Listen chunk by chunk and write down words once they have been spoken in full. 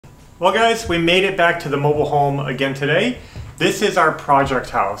Well guys, we made it back to the mobile home again today. This is our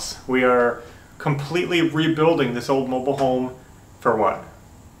project house. We are completely rebuilding this old mobile home for what?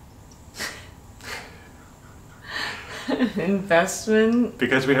 Investment?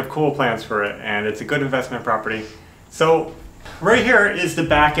 Because we have cool plans for it and it's a good investment property. So right here is the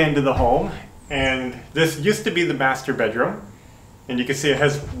back end of the home, and this used to be the master bedroom. And you can see it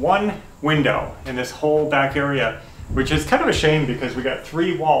has one window in this whole back area, which is kind of a shame because we got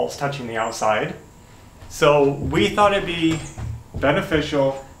 3 walls touching the outside. So we thought it'd be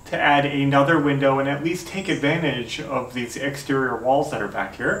beneficial to add another window and at least take advantage of these exterior walls that are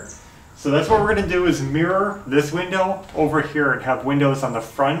back here. So that's what we're going to do, is mirror this window over here and have windows on the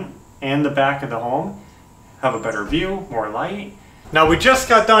front and the back of the home. Have a better view, more light. Now we just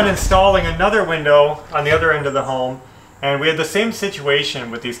got done installing another window on the other end of the home, and we had the same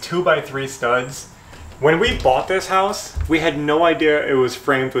situation with these 2x3 studs. When we bought this house, we had no idea it was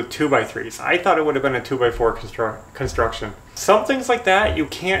framed with 2x3s. I thought it would have been a 2x4 construction. Some things like that you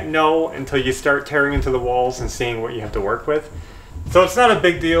can't know until you start tearing into the walls and seeing what you have to work with. So it's not a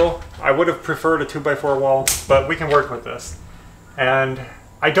big deal. I would have preferred a 2x4 wall, but we can work with this. And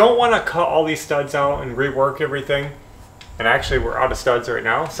I don't want to cut all these studs out and rework everything. And actually we're out of studs right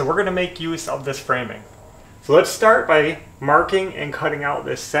now, so we're going to make use of this framing. So let's start by marking and cutting out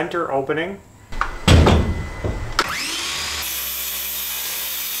this center opening.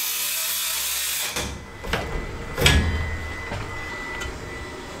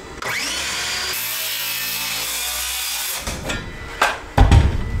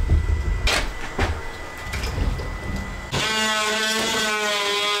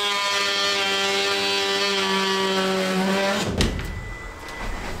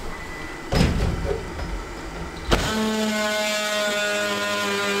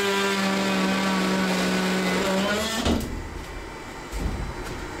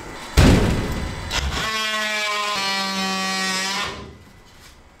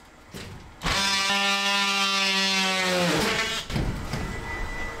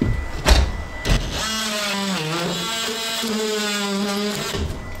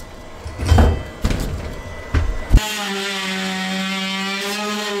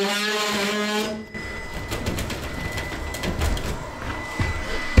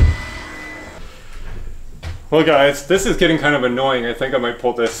 Well guys, this is getting kind of annoying. I think I might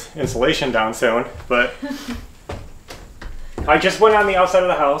pull this insulation down soon, but I just went on the outside of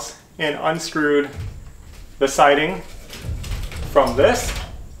the house and unscrewed the siding from this.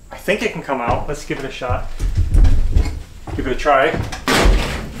 I think it can come out. Let's give it a shot. Give it a try.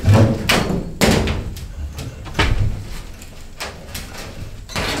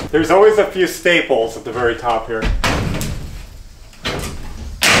 There's always a few staples at the very top here.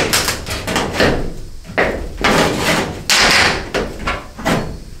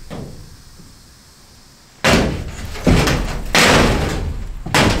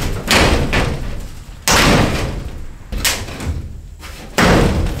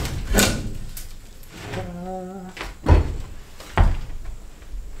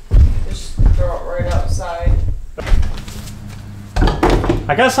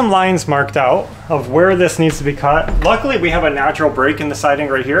 I got some lines marked out of where this needs to be cut. Luckily we have a natural break in the siding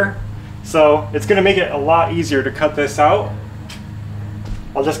right here, so it's going to make it a lot easier to cut this out.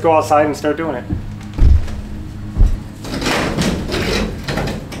 I'll just go outside and start doing it.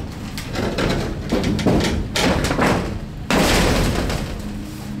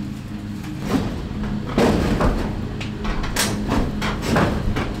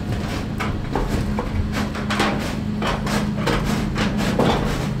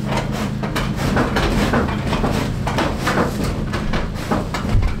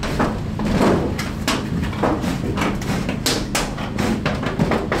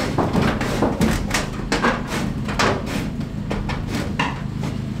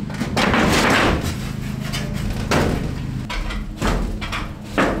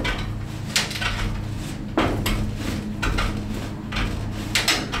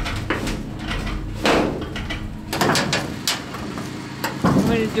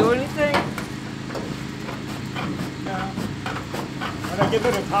 Want to do anything? No. When I get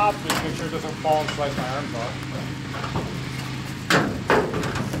to the top, just make sure it doesn't fall and slice my arms off.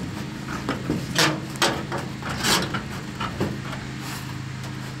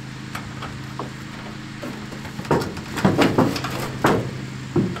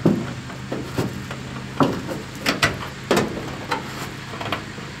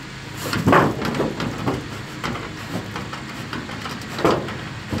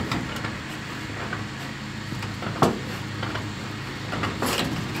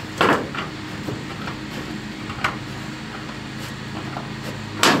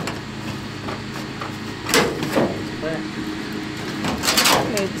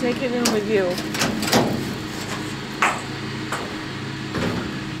 Okay, take it in with you.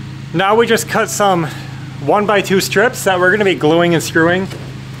 Now we just cut some 1x2 strips that we're going to be gluing and screwing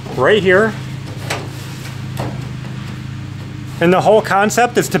right here. And the whole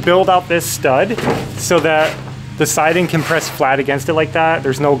concept is to build out this stud so that the siding can press flat against it like that.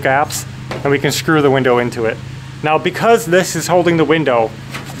 There's no gaps, and we can screw the window into it. Now, because this is holding the window,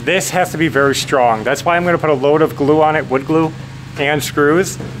 this has to be very strong. That's why I'm going to put a load of glue on it, wood glue, and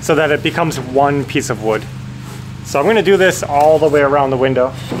screws, so that it becomes one piece of wood. So I'm going to do this all the way around the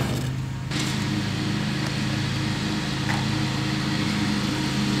window.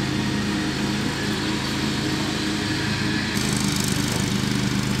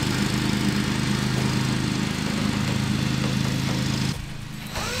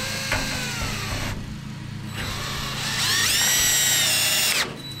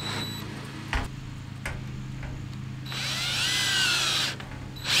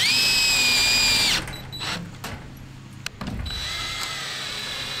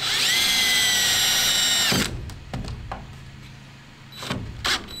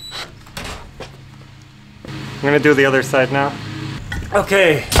 I'm gonna do the other side now.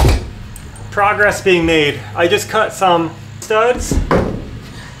 Okay, progress being made. I just cut some studs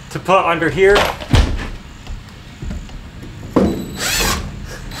to put under here.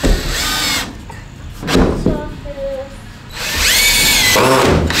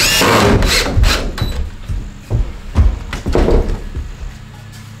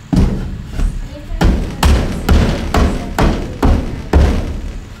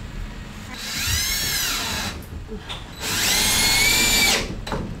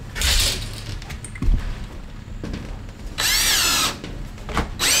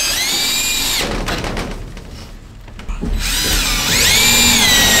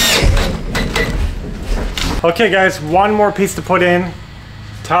 Okay guys, one more piece to put in,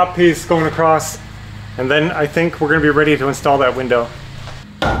 top piece going across, and then I think we're gonna be ready to install that window.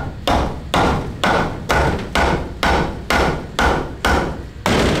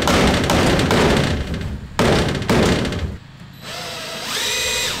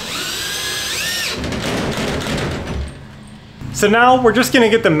 So now we're just gonna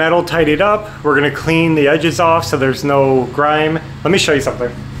get the metal tidied up. We're gonna clean the edges off so there's no grime. Let me show you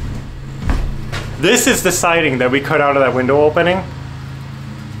something. This is the siding that we cut out of that window opening.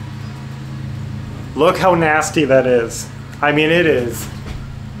 Look how nasty that is. I mean, it is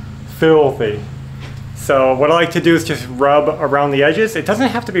filthy. So what I like to do is just rub around the edges. It doesn't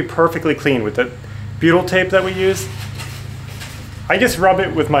have to be perfectly clean with the butyl tape that we use. I just rub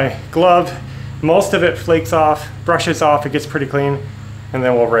it with my glove. Most of it flakes off, brushes off, it gets pretty clean, and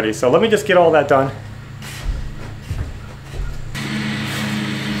then we're ready. So let me just get all that done.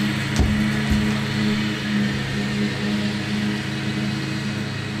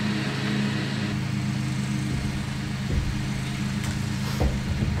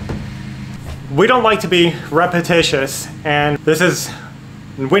 We don't like to be repetitious, and this is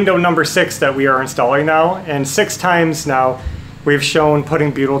window number 6 that we are installing now, and 6 times now we've shown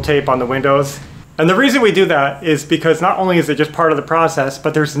putting butyl tape on the windows. And the reason we do that is because not only is it just part of the process,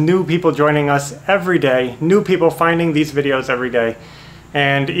 but there's new people joining us every day, new people finding these videos every day.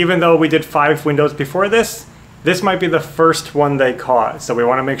 And even though we did 5 windows before this, this might be the first one they caught. So we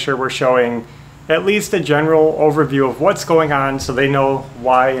want to make sure we're showing at least a general overview of what's going on so they know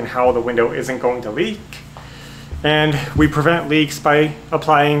why and how the window isn't going to leak. And we prevent leaks by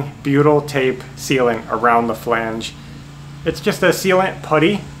applying butyl tape sealant around the flange. It's just a sealant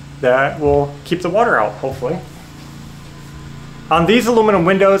putty that will keep the water out, hopefully. On these aluminum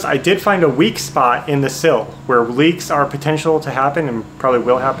windows, I did find a weak spot in the sill where leaks are potential to happen and probably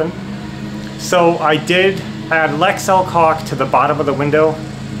will happen. So I did add Lexel caulk to the bottom of the window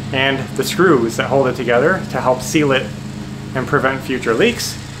and the screws that hold it together to help seal it and prevent future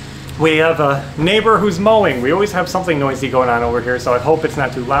leaks. We have a neighbor who's mowing. We always have something noisy going on over here, so I hope it's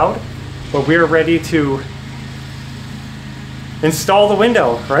not too loud. But we're ready to install the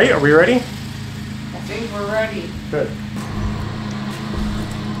window, right? Are we ready? I think we're ready. Good.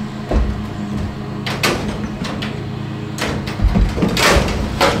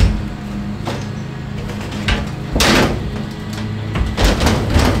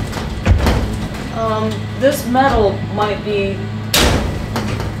 This metal might be...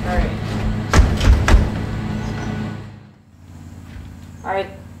 Alright. Alright.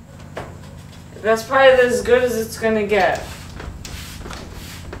 That's probably as good as it's gonna get.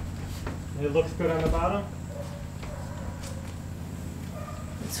 It looks good on the bottom?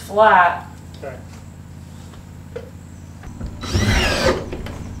 It's flat. Okay.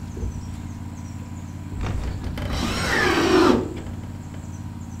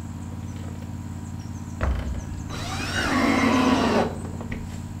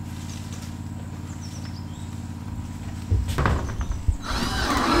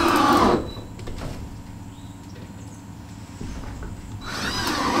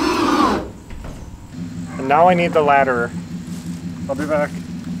 now I need the ladder. I'll be back.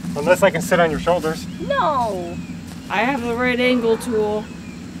 Unless I can sit on your shoulders. No! I have the right angle tool.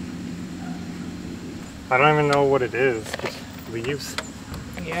 I don't even know what it is. Just leaves.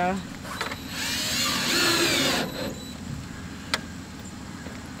 Yeah.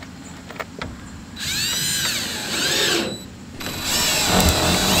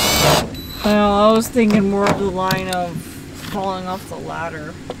 Well, I was thinking more of the line of falling off the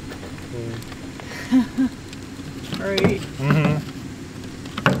ladder. Right? Mm-hmm.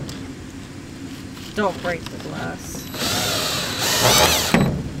 Don't break the glass.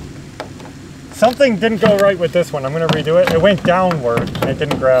 Something didn't go right with this one. I'm going to redo it. It went downward and it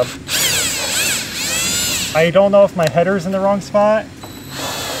didn't grab. I don't know if my header's in the wrong spot.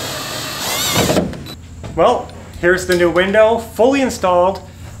 Well, here's the new window, fully installed.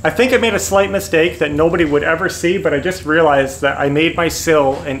 I think I made a slight mistake that nobody would ever see, but I just realized that I made my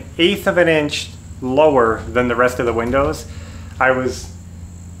sill 1/8 of an inch lower than the rest of the windows. I was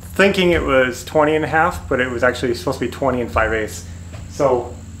thinking it was 20.5, but it was actually supposed to be 20 5/8.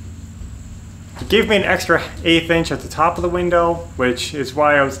 So it gave me an extra 1/8 inch at the top of the window, which is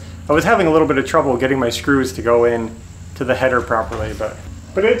why I was having a little bit of trouble getting my screws to go in to the header properly, but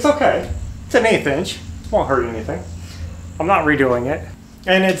it's okay. It's an 1/8 inch. It won't hurt anything. I'm not redoing it.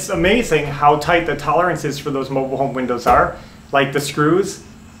 And it's amazing how tight the tolerances for those mobile home windows are. Like the screws,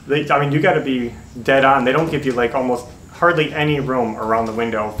 I mean, you got to be dead on. They don't give you like almost hardly any room around the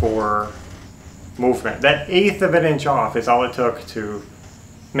window for movement. That 1/8 of an inch off is all it took to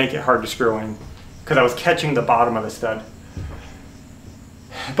make it hard to screw in, because I was catching the bottom of the stud.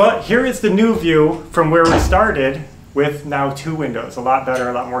 But here is the new view from where we started, with now 2 windows. A lot better,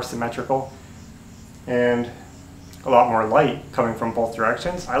 a lot more symmetrical, and a lot more light coming from both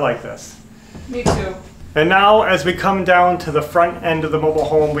directions. I like this. Me too. And now as we come down to the front end of the mobile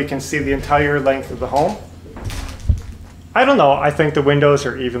home, we can see the entire length of the home. I don't know, I think the windows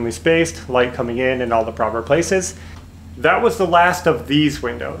are evenly spaced, light coming in all the proper places. That was the last of these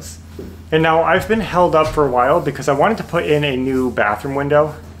windows. And now I've been held up for a while because I wanted to put in a new bathroom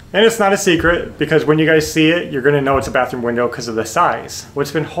window. And it's not a secret, because when you guys see it, you're gonna know it's a bathroom window because of the size.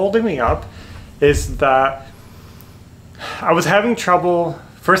 What's been holding me up is that I was having trouble,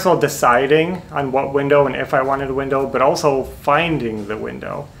 first of all, deciding on what window and if I wanted a window, but also finding the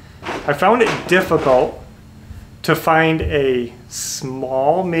window. I found it difficult to find a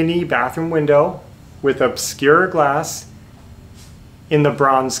small mini bathroom window with obscure glass in the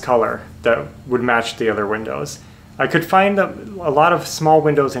bronze color that would match the other windows. I could find a lot of small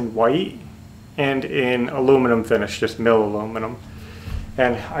windows in white and in aluminum finish, just mill aluminum.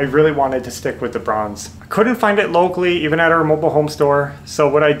 And I really wanted to stick with the bronze. I couldn't find it locally, even at our mobile home store. So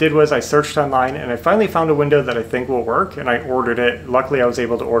what I did was I searched online and I finally found a window that I think will work, and I ordered it. Luckily I was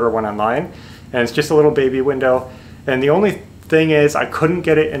able to order one online, and it's just a little baby window. And the only thing is I couldn't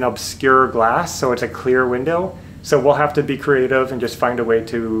get it in obscure glass, so it's a clear window. So we'll have to be creative and just find a way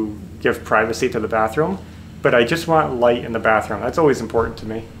to give privacy to the bathroom. But I just want light in the bathroom. That's always important to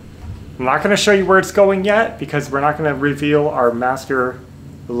me. I'm not going to show you where it's going yet because we're not going to reveal our master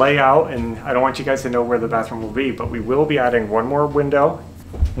layout, and I don't want you guys to know where the bathroom will be, but we will be adding one more window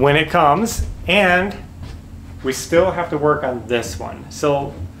when it comes, and we still have to work on this one.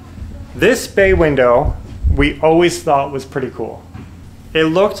 So this bay window we always thought was pretty cool. It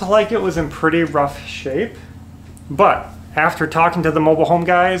looked like it was in pretty rough shape, but after talking to the mobile home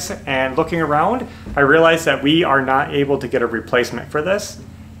guys and looking around, I realized that we are not able to get a replacement for this.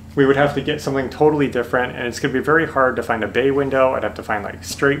 We would have to get something totally different, and it's going to be very hard to find a bay window. I'd have to find like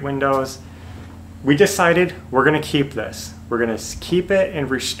straight windows. We decided we're going to keep this. We're going to keep it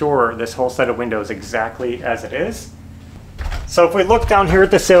and restore this whole set of windows exactly as it is. So if we look down here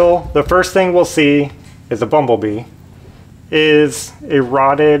at the sill, the first thing we'll see is a bumblebee, is a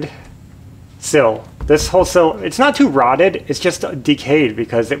rotted sill. This whole sill, it's not too rotted, it's just decayed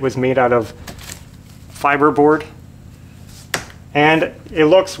because it was made out of fiberboard. And it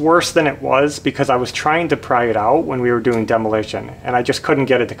looks worse than it was because I was trying to pry it out when we were doing demolition, and I just couldn't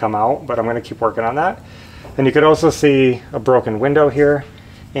get it to come out, but I'm going to keep working on that. And you could also see a broken window here,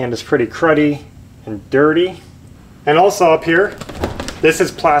 and it's pretty cruddy and dirty. And also up here, this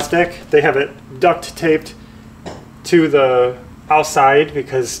is plastic. They have it duct taped to the outside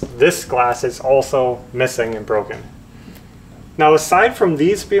because this glass is also missing and broken. Now aside from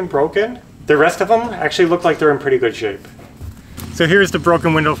these being broken, the rest of them actually look like they're in pretty good shape. So here's the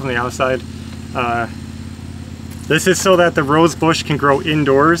broken window from the outside. This is so that the rose bush can grow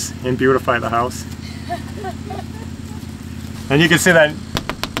indoors and beautify the house. And you can see that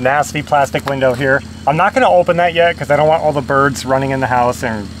nasty plastic window here. I'm not going to open that yet because I don't want all the birds running in the house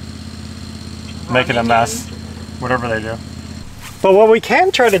and making a mess, whatever they do. But what we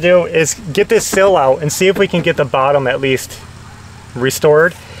can try to do is get this sill out and see if we can get the bottom at least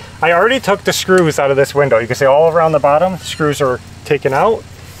restored. I already took the screws out of this window. You can see all around the bottom, screws are taken out.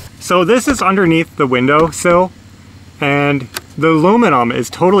 So this is underneath the window sill, and the aluminum is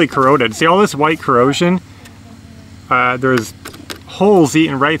totally corroded. See all this white corrosion? There's holes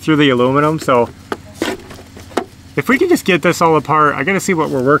eating right through the aluminum. So if we can just get this all apart, I gotta see what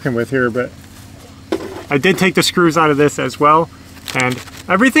we're working with here, but I did take the screws out of this as well, and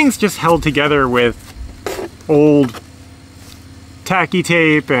everything's just held together with old tacky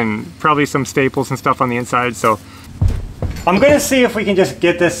tape and probably some staples and stuff on the inside. So I'm gonna see if we can just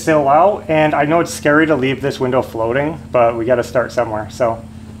get this sill out, and I know it's scary to leave this window floating, but we gotta start somewhere. So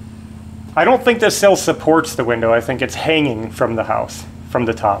I don't think this sill supports the window. I think it's hanging from the house, from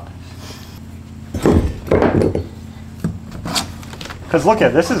the top. Because look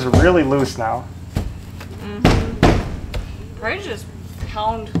at this, is really loose now. Probably just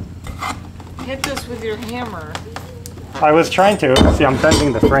hit this with your hammer. I was trying to. See, I'm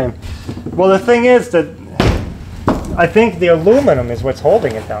bending the frame. Well, the thing is that I think the aluminum is what's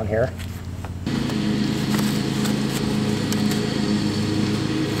holding it down here.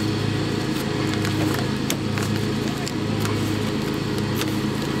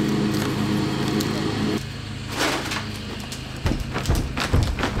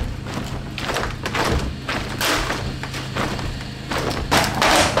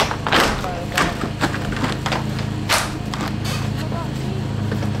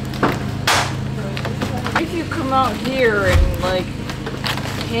 Out here and like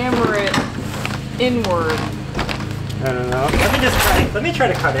hammer it inward. I don't know. Let me try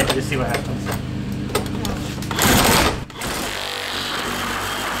to cut it and just see what happens.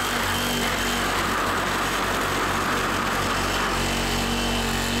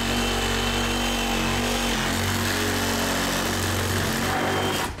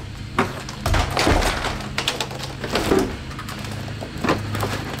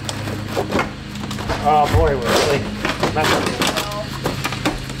 Oh boy, we're really messing with it.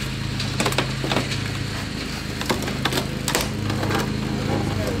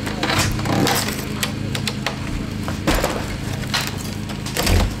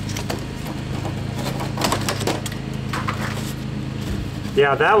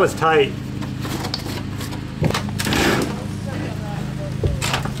 Yeah, that was tight.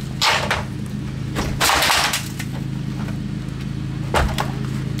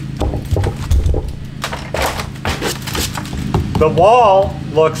 The wall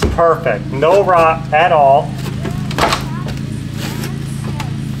looks perfect, no rot at all.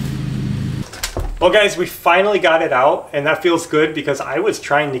 Well guys, we finally got it out, and that feels good because I was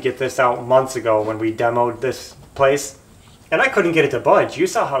trying to get this out months ago when we demoed this place, and I couldn't get it to budge. You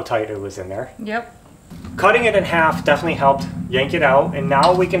saw how tight it was in there. Yep. Cutting it in half definitely helped yank it out, and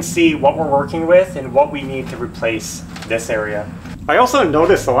now we can see what we're working with and what we need to replace this area. I also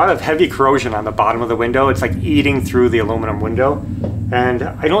noticed a lot of heavy corrosion on the bottom of the window. It's like eating through the aluminum window. And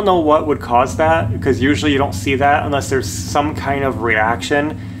I don't know what would cause that, because usually you don't see that unless there's some kind of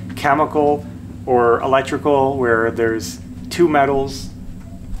reaction, chemical or electrical, where there's two metals,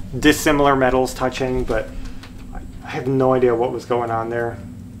 dissimilar metals touching, but I have no idea what was going on there.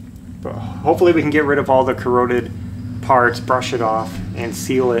 But hopefully we can get rid of all the corroded parts, brush it off, and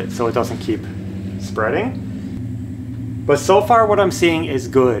seal it so it doesn't keep spreading. But so far what I'm seeing is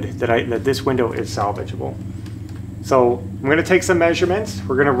good, that this window is salvageable. So I'm going to take some measurements.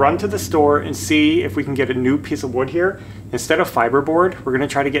 We're going to run to the store and see if we can get a new piece of wood here. Instead of fiberboard, we're going to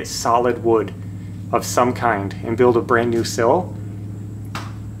try to get solid wood of some kind and build a brand new sill.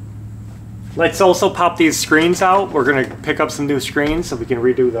 Let's also pop these screens out. We're going to pick up some new screens so we can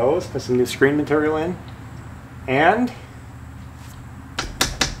redo those, put some new screen material in. And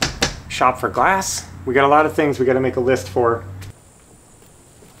shop for glass. We got a lot of things we got to make a list for.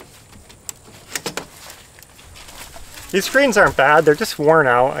 These screens aren't bad, they're just worn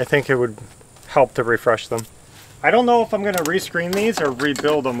out. I think it would help to refresh them. I don't know if I'm going to rescreen these or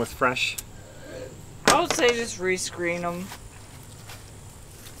rebuild them with fresh. I would say just rescreen them.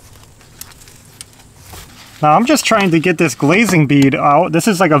 Now I'm just trying to get this glazing bead out. This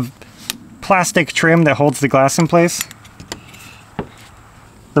is like a plastic trim that holds the glass in place.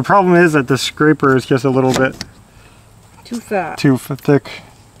 The problem is that the scraper is just a little bit too fat. Too thick.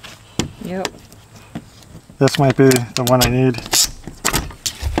 Yep. This might be the one I need.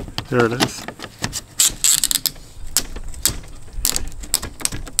 There it is.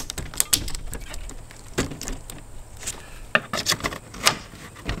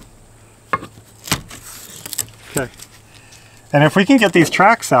 Okay. And if we can get these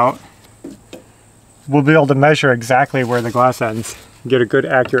tracks out, we'll be able to measure exactly where the glass ends, get a good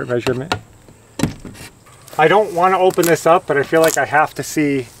accurate measurement. I don't want to open this up, but I feel like I have to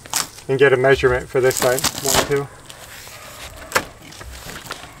see and get a measurement for this side. 1,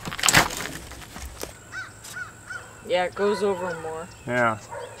 2. Yeah, it goes over more. Yeah.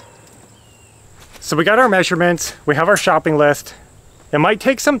 So we got our measurements, we have our shopping list. It might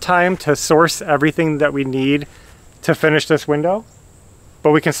take some time to source everything that we need to finish this window,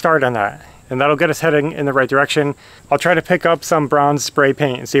 but we can start on that. And that'll get us heading in the right direction. I'll try to pick up some bronze spray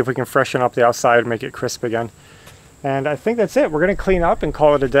paint and see if we can freshen up the outside and make it crisp again. And I think that's it. We're gonna clean up and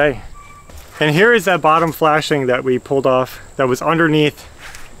call it a day. And here is that bottom flashing that we pulled off that was underneath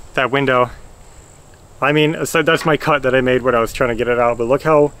that window. I mean, so that's my cut that I made when I was trying to get it out, but look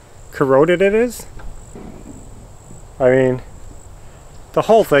how corroded it is. I mean, the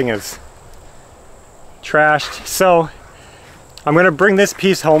whole thing is trashed. So I'm gonna bring this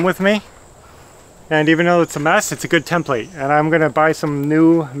piece home with me. And even though it's a mess, it's a good template. And I'm gonna buy some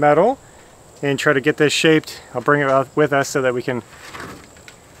new metal and try to get this shaped. I'll bring it out with us so that we can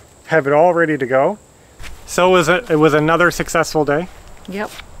have it all ready to go. So it was another successful day.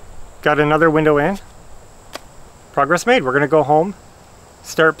 Yep. Got another window in. Progress made. We're gonna go home,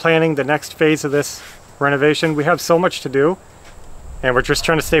 start planning the next phase of this renovation. We have so much to do and we're just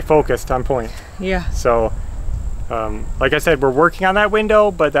trying to stay focused on point. Yeah. So like I said, we're working on that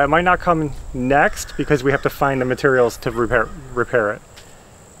window, but that might not come next because we have to find the materials to repair it.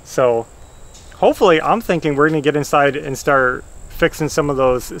 So hopefully, I'm thinking we're gonna get inside and start fixing some of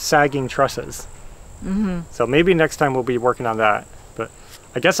those sagging trusses. So maybe next time we'll be working on that. But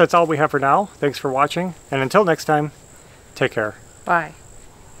I guess that's all we have for now. Thanks for watching, and until next time, take care. Bye.